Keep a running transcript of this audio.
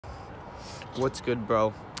What's good,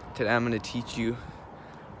 bro? Today I'm going to teach you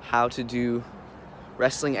how to do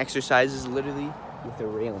wrestling exercises literally with a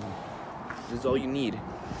railing. This is all you need.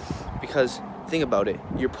 Because think about it,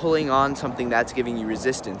 you're pulling on something that's giving you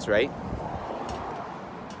resistance, right?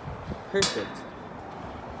 Perfect.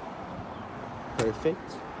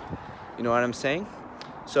 You know what I'm saying?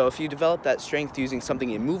 So if you develop that strength using something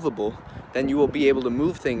immovable, then you will be able to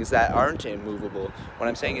move things that aren't immovable. What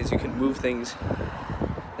I'm saying is you can move things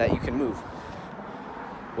that you can move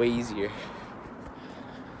way easier.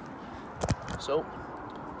 So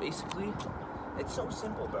basically, it's so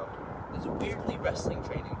simple, bro. It's weirdly wrestling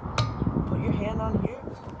training. Put your hand on here,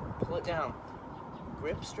 pull it down.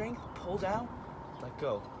 Grip strength, pull down, let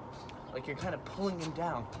go. Like you're kind of pulling him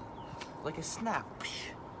down, like a snap.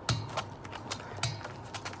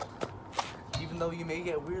 Even though you may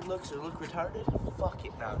get weird looks or look retarded, fuck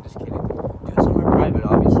it. No, I'm just kidding. Do it somewhere private,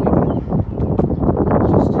 obviously, but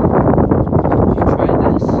just, if you try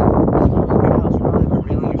this, it's not in your house, you're not like a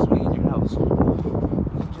railing or swing in your house. You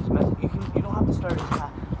can just mess, you don't have to start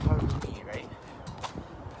hard with me, right?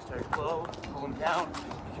 Start low, pull them down.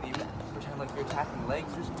 You can even pretend like you're attacking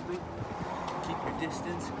legs or something. Keep your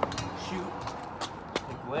distance, shoot,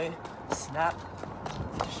 take away, snap,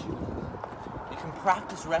 shoot. You can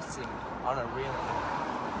practice wrestling on a railing.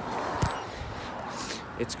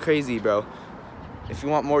 It's crazy, bro. If you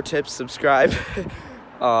want more tips, subscribe.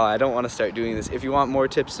 I don't want to start doing this. If you want more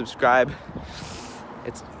tips, subscribe.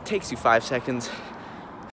 It takes you 5 seconds.